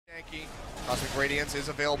Cosmic Radiance is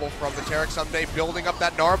available from the Taric someday, building up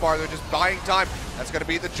that Narbar. They're just buying time. That's going to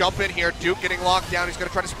be the jump in here. Duke getting locked down. He's going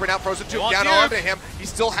to try to sprint out. Frozen Duke down onto him. He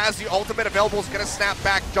still has the ultimate available. He's going to snap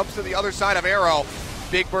back, jumps to the other side of Arrow.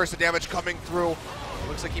 Big burst of damage coming through.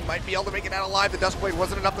 Looks like he might be able to make it out alive. The Duskblade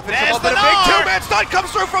wasn't enough to finish him off, but a big two-man stun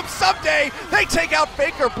comes through from Someday. They take out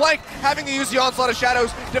Faker. Blank having to use the Onslaught of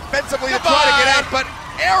Shadows defensively to try to get out, but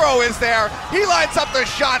Arrow is there. He lines up the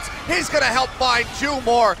shots. He's going to help find two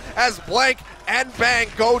more as Blank and Bang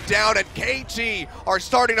go down, and KT are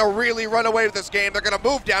starting to really run away with this game. They're going to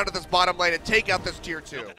move down to this bottom lane and take out this tier 2.